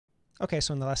Okay,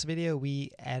 so in the last video, we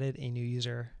added a new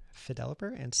user developer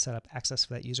and set up access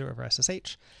for that user over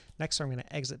SSH. Next, I'm going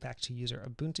to exit back to user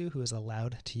Ubuntu, who is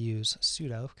allowed to use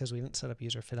sudo because we didn't set up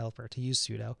user developer to use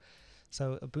sudo.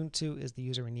 So Ubuntu is the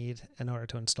user we need in order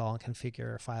to install and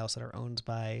configure files that are owned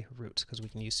by root, because we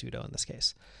can use sudo in this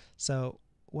case. So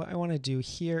what I want to do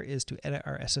here is to edit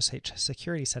our SSH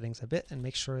security settings a bit and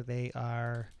make sure they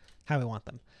are how we want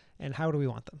them. And how do we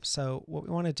want them? So what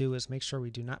we want to do is make sure we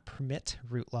do not permit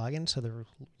root login, so the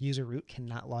user root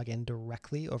cannot log in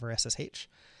directly over SSH.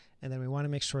 And then we want to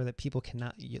make sure that people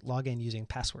cannot log in using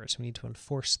passwords. We need to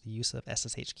enforce the use of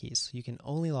SSH keys. So you can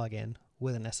only log in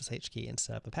with an SSH key and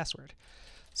set up a password.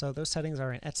 So those settings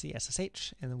are in etc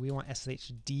SSH, and then we want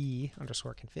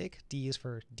sshd_config. D is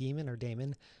for daemon or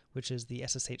daemon, which is the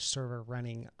SSH server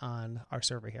running on our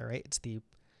server here, right? It's the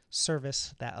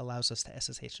service that allows us to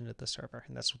SSH into the server,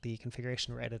 and that's the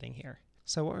configuration we're editing here.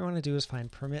 So what we want to do is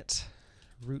find permit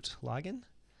root login,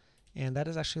 and that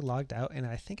is actually logged out, and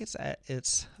I think it's at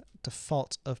its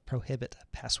default of prohibit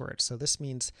password. So this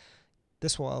means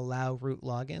this will allow root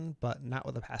login, but not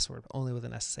with a password, only with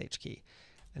an SSH key.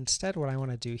 Instead, what I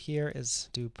want to do here is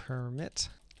do permit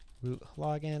root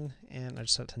login, and I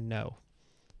just set it to no.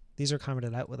 These are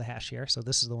commented out with a hash here, so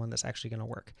this is the one that's actually going to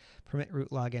work. Permit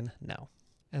root login, no.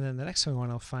 And then the next one we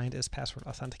want to find is password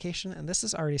authentication, and this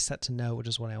is already set to no, which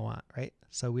is what I want, right?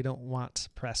 So we don't want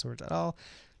passwords at all.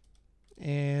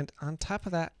 And on top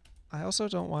of that, I also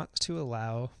don't want to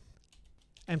allow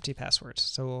empty passwords.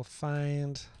 So we'll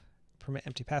find permit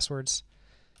empty passwords,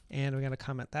 and we're going to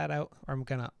comment that out, or I'm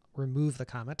going to remove the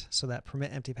comment so that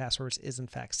permit empty passwords is in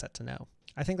fact set to no.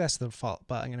 I think that's the default,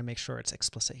 but I'm going to make sure it's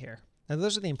explicit here. Now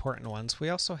those are the important ones. We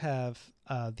also have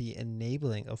the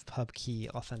enabling of pub key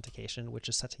authentication, which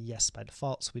is set to yes by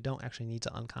default, so we don't actually need to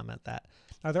uncomment that.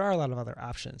 Now there are a lot of other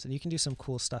options, and you can do some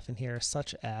cool stuff in here,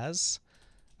 such as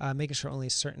making sure only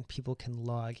certain people can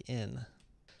log in.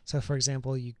 So for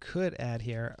example, you could add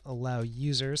here allow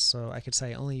users, so I could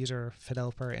say only user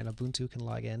developer and Ubuntu can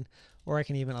log in, or I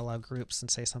can even allow groups and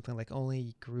say something like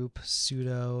only group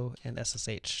sudo and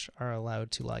SSH are allowed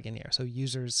to log in here. So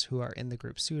users who are in the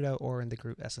group sudo or in the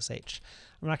group SSH.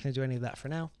 I'm not going to do any of that for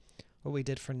now. What we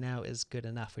did for now is good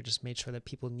enough. We just made sure that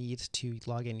people need to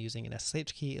log in using an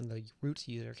SSH key, and the root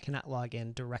user cannot log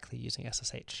in directly using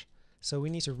SSH. So we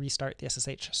need to restart the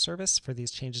SSH service for these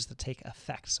changes to take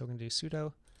effect. So we're going to do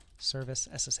sudo service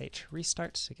SSH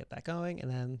restart to get that going, and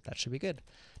then that should be good.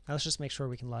 Now let's just make sure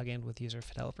we can log in with user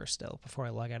developer still before I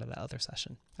log out of that other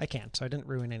session. I can't, so I didn't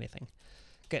ruin anything.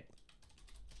 Good.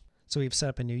 So we've set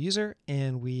up a new user,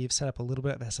 and we've set up a little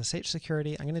bit of SSH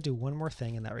security. I'm going to do one more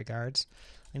thing in that regards.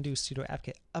 I'm going to do sudo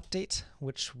apt-get update,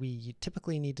 which we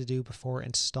typically need to do before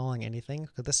installing anything,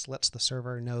 because this lets the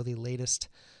server know the latest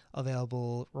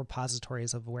available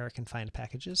repositories of where it can find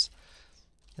packages.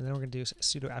 And then we're going to do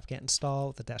sudo apt-get install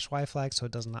with the -y flag so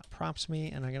it does not prompt me,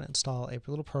 and I'm going to install a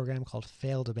little program called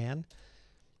fail2ban.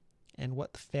 And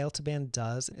what the fail2ban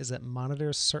does is it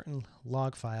monitors certain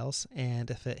log files, and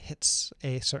if it hits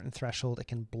a certain threshold, it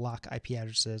can block IP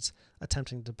addresses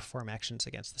attempting to perform actions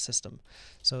against the system.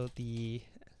 So the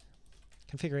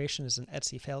configuration is an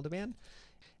etc fail2ban.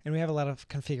 And we have a lot of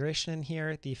configuration in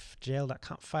here. The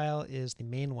jail.conf file is the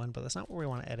main one, but that's not what we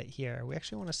want to edit here. We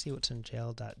actually want to see what's in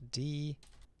jail.d.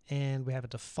 And we have a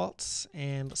defaults,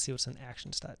 and let's see what's in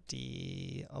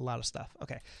actions.d, a lot of stuff.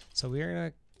 Okay, so we're going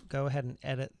to go ahead and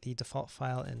edit the default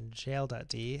file in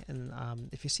jail.d. And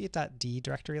if you see a .d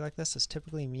directory like this, it's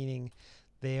typically meaning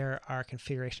there are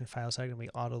configuration files that are going to be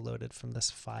auto-loaded from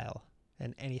this file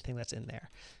and anything that's in there.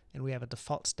 And we have a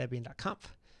defaults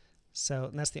debian.conf. So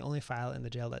and that's the only file in the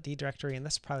jail.d directory, and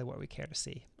that's probably what we care to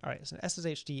see. All right, so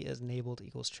SSHD is enabled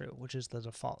equals true, which is the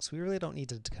default. So we really don't need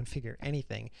to configure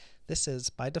anything. This is,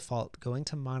 by default, going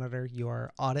to monitor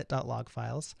your audit.log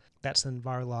files. That's in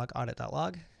varlog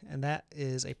audit.log, and that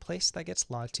is a place that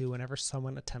gets logged to whenever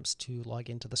someone attempts to log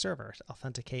into the server, to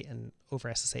authenticate and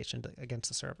over SSH against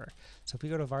the server. So if we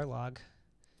go to varlog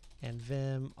and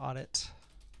vim audit,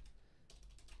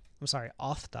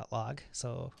 auth.log,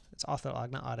 so it's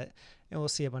auth.log, not audit, and we'll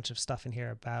see a bunch of stuff in here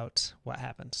about what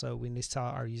happened. So we saw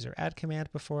our user add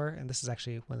command before, and this is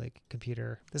actually when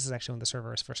the server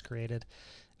was first created.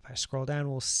 If I scroll down,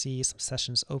 we'll see some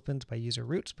sessions opened by user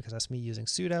root, because that's me using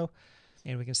sudo,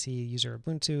 and we can see user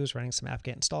Ubuntu is running some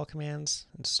apt-get install commands,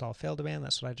 install fail2ban,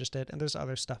 that's what I just did, and there's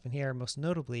other stuff in here, most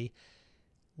notably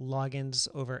logins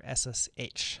over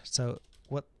SSH. So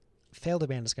what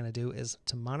fail2ban is going to do is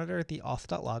to monitor the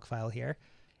auth.log file here,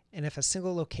 and if a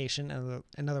single location,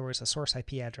 in other words a source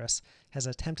IP address, has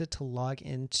attempted to log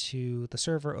into the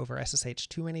server over SSH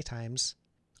too many times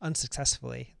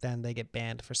unsuccessfully, then they get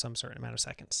banned for some certain amount of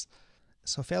seconds.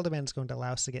 So failed-to-ban is going to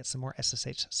allow us to get some more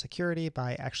SSH security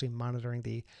by actually monitoring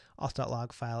the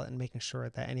auth.log file and making sure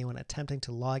that anyone attempting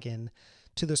to log in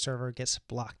to the server gets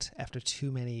blocked after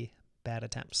too many bad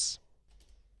attempts.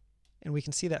 And we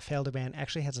can see that failed-to-ban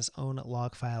actually has its own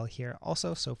log file here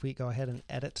also. So if we go ahead and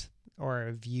edit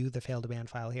or view the failed-to-ban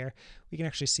file here, we can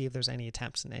actually see if there's any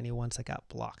attempts and any ones that got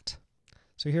blocked.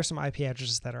 So here's some IP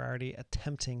addresses that are already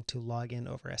attempting to log in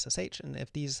over SSH, and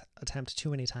if these attempt too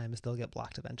many times, they'll get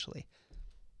blocked eventually.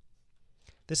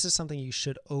 This is something you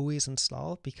should always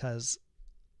install because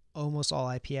almost all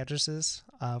IP addresses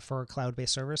for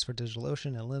cloud-based servers, for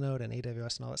DigitalOcean and Linode and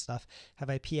AWS and all that stuff, have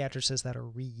IP addresses that are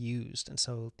reused. And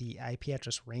so the IP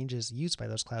address ranges used by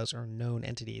those clouds are known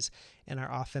entities and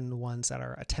are often ones that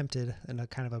are attempted in a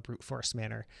kind of a brute force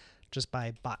manner just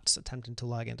by bots attempting to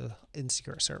log into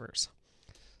insecure servers.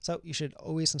 So you should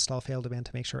always install failed-to-ban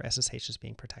to make sure SSH is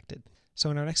being protected. So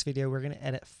in our next video, we're going to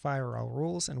edit firewall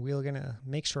rules, and we're going to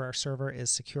make sure our server is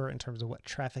secure in terms of what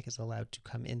traffic is allowed to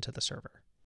come into the server.